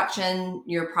lots of production.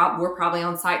 We're probably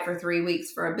on site for 3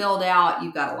 weeks for a build out.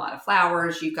 You've got a lot of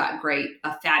flowers. You've got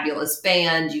a fabulous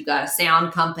band. You've got a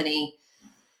sound company.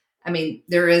 I mean,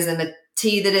 there isn't a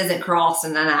T that isn't crossed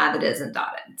and an I that isn't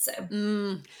dotted.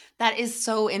 So that is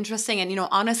so interesting. And,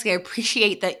 honestly, I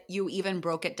appreciate that you even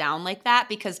broke it down like that,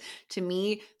 because to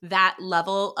me, that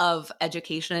level of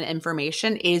education and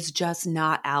information is just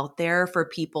not out there for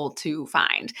people to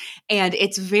find. And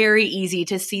it's very easy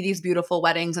to see these beautiful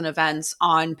weddings and events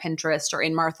on Pinterest or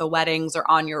in Martha Weddings or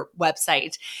on your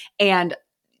website. And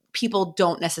people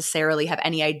don't necessarily have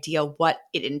any idea what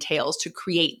it entails to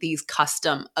create these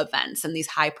custom events and these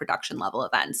high production level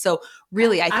events. So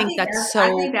really, I think that's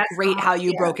great how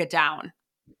you broke it down.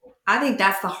 I think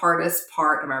that's the hardest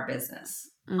part of our business,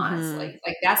 honestly.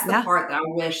 Like, that's the part that I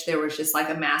wish there was just like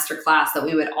a master class that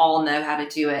we would all know how to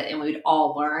do it and we would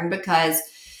all learn, because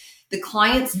the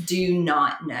clients do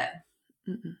not know.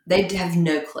 They have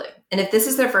no clue. And if this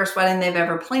is their first wedding they've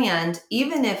ever planned,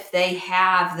 even if they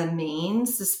have the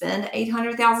means to spend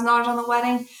 $800,000 on the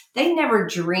wedding, they never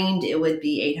dreamed it would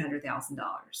be $800,000.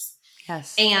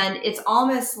 Yes. And it's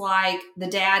almost like the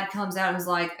dad comes out and is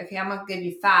like, okay, I'm going to give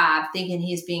you 5, thinking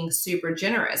he's being super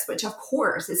generous, which of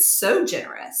course is so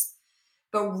generous.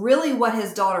 But really what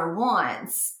his daughter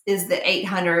wants is the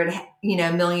 $800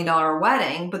 million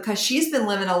wedding, because she's been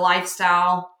living a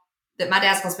lifestyle that my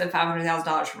dad's going to spend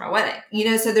 $500,000 for my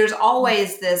wedding. So there's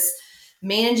always this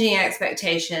managing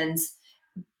expectations,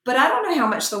 but I don't know how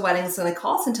much the wedding is going to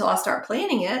cost until I start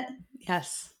planning it.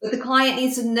 Yes. But the client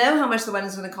needs to know how much the wedding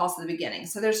is going to cost at the beginning.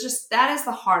 So that is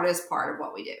the hardest part of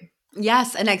what we do.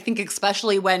 Yes. And I think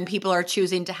especially when people are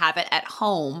choosing to have it at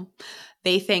home,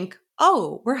 they think,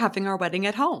 oh, we're having our wedding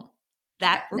at home.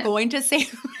 We're going to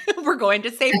save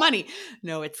money.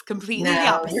 No, it's completely the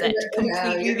opposite.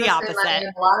 The opposite.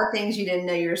 A lot of things you didn't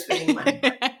know you were spending money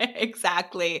on.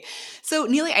 Exactly. So,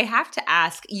 Neillie, I have to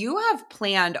ask, you have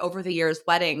planned over the years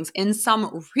weddings in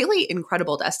some really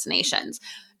incredible destinations.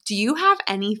 Do you have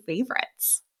any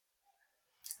favorites?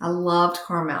 I loved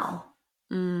Carmel.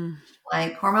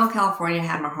 Like, Carmel, California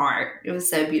had my heart. It was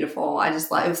so beautiful. I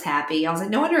just it was happy. I was like,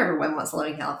 no wonder everyone wants to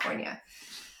live in California.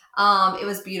 It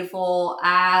was beautiful.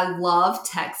 I love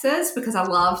Texas because I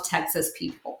love Texas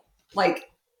people.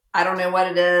 Like, I don't know what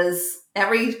it is.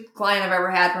 Every client I've ever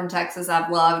had from Texas,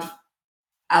 I've loved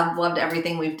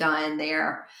everything we've done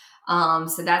there.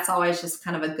 So that's always just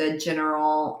kind of a good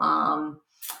general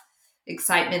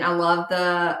excitement. I love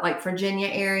the Virginia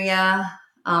area.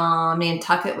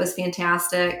 Nantucket was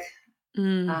fantastic.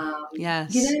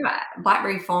 Yes.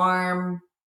 Blackberry Farm,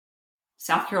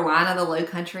 South Carolina, the Low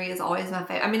Country is always my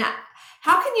favorite. I mean,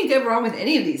 how can you go wrong with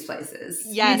any of these places?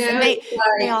 Yes, and they It's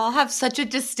like, all have such a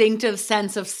distinctive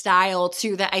sense of style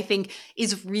too that I think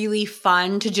is really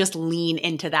fun to just lean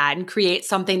into that and create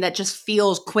something that just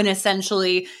feels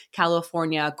quintessentially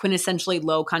California, quintessentially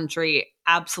Low Country.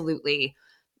 Absolutely.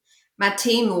 my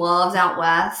team loves out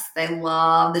west. They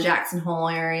love the Jackson Hole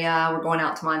area. We're going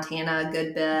out to Montana a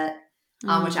good bit,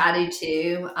 which I do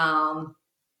too. I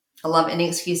love any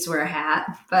excuse to wear a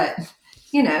hat, but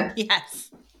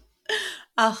Yes.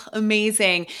 Oh,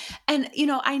 amazing. And,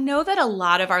 I know that a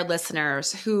lot of our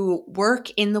listeners who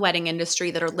work in the wedding industry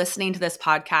that are listening to this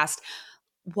podcast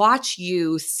watch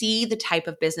you see the type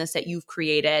of business that you've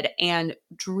created and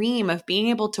dream of being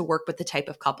able to work with the type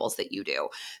of couples that you do.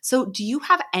 So, do you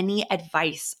have any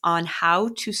advice on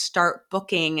how to start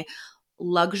booking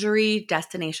luxury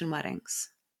destination weddings?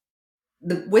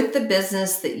 with the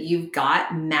business that you've got,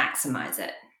 maximize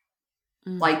it.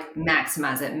 Like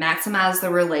maximize it, maximize the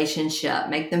relationship,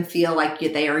 make them feel like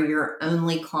they are your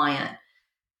only client.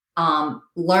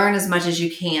 Learn as much as you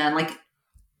can. Like,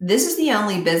 this is the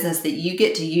only business that you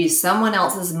get to use someone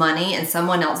else's money and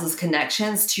someone else's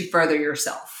connections to further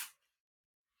yourself.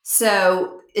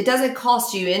 So it doesn't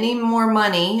cost you any more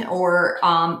money or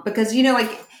because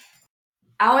like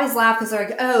I always laugh because they're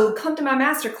like, oh, come to my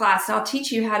masterclass and I'll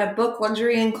teach you how to book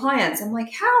luxury and clients. I'm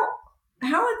like, how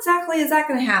exactly is that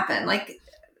going to happen? Like,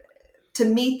 to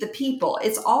meet the people.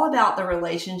 It's all about the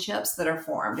relationships that are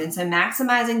formed. And so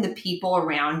maximizing the people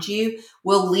around you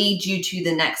will lead you to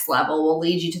the next level, will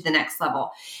lead you to the next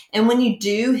level. And when you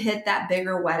do hit that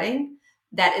bigger wedding,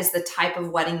 that is the type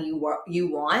of wedding you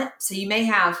want. So you may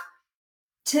have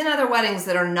 10 other weddings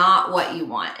that are not what you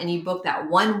want, and you book that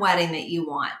one wedding that you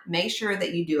want. Make sure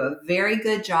that you do a very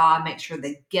good job. Make sure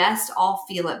the guests all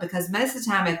feel it, because most of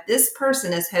the time, if this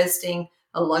person is hosting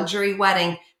a luxury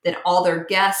wedding that all their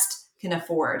guests can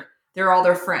afford, they're all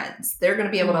their friends, they're going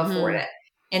to be able to afford it.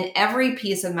 And every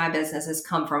piece of my business has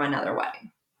come from another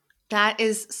wedding. That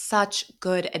is such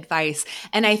good advice.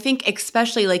 And I think,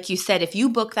 especially like you said, if you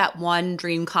book that one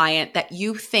dream client that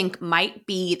you think might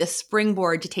be the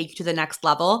springboard to take you to the next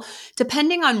level,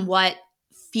 depending on what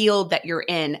field that you're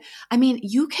in, I mean,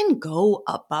 you can go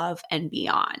above and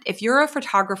beyond. If you're a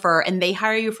photographer and they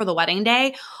hire you for the wedding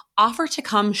day, offer to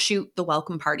come shoot the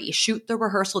welcome party, shoot the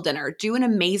rehearsal dinner, do an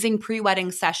amazing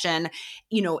pre-wedding session.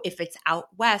 If it's out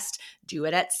west, do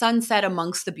it at sunset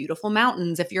amongst the beautiful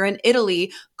mountains. If you're in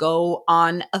Italy, go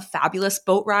on a fabulous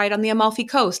boat ride on the Amalfi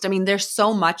Coast. I mean, there's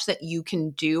so much that you can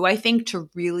do, I think, to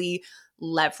really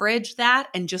leverage that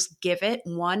and just give it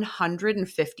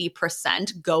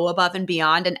 150%, go above and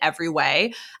beyond in every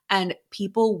way, and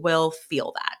people will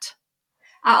feel that.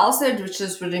 I also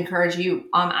just would encourage you.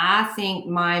 I think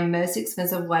my most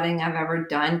expensive wedding I've ever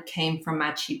done came from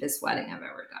my cheapest wedding I've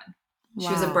ever done. Wow.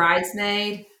 She was a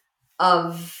bridesmaid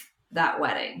of that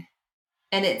wedding.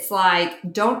 And it's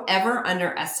like, don't ever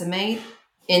underestimate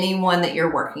anyone that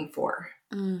you're working for.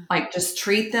 Like, just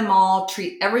treat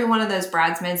every one of those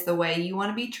bridesmaids the way you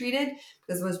want to be treated,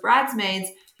 because those bridesmaids,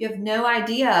 you have no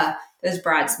idea those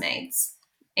bridesmaids.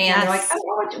 And they're like,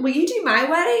 oh, will you do my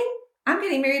wedding? I'm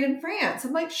getting married in France.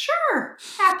 I'm like, sure,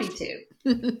 happy to.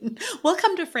 We'll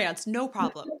come to France, no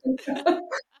problem.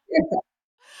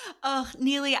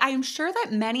 Neillie, I'm sure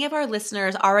that many of our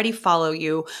listeners already follow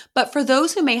you, but for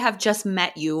those who may have just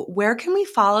met you, where can we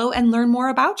follow and learn more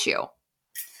about you?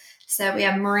 So we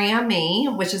have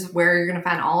Mariée, which is where you're going to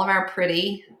find all of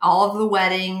the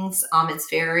weddings. It's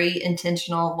very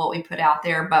intentional what we put out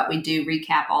there, but we do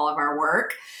recap all of our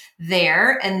work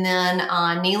there. And then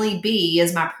Neillie B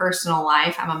is my personal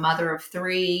life. I'm a mother of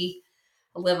 3.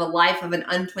 I live a life of an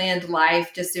unplanned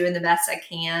life, just doing the best I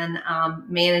can,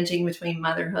 managing between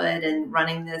motherhood and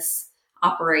running this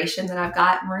operation that I've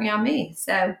got, Mariée.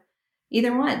 So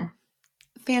either one.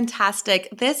 Fantastic.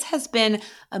 This has been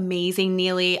amazing,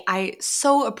 Neillie. I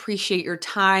so appreciate your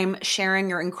time,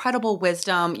 sharing your incredible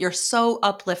wisdom. You're so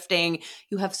uplifting.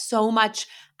 You have so much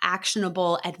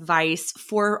actionable advice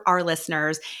for our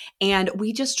listeners. And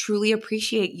we just truly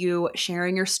appreciate you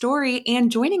sharing your story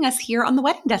and joining us here on The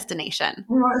Wedding Destination.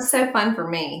 Well, it's so fun for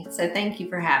me. So thank you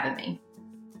for having me.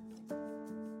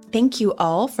 Thank you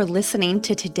all for listening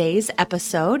to today's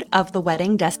episode of the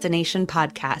Wedding Destination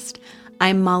Podcast.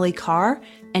 I'm Molly Carr,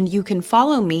 and you can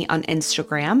follow me on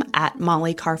Instagram at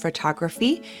Molly Carr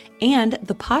Photography and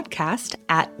the podcast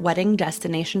at Wedding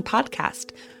Destination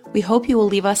Podcast. We hope you will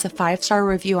leave us a 5-star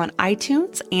review on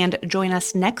iTunes and join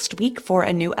us next week for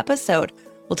a new episode.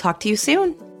 We'll talk to you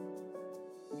soon.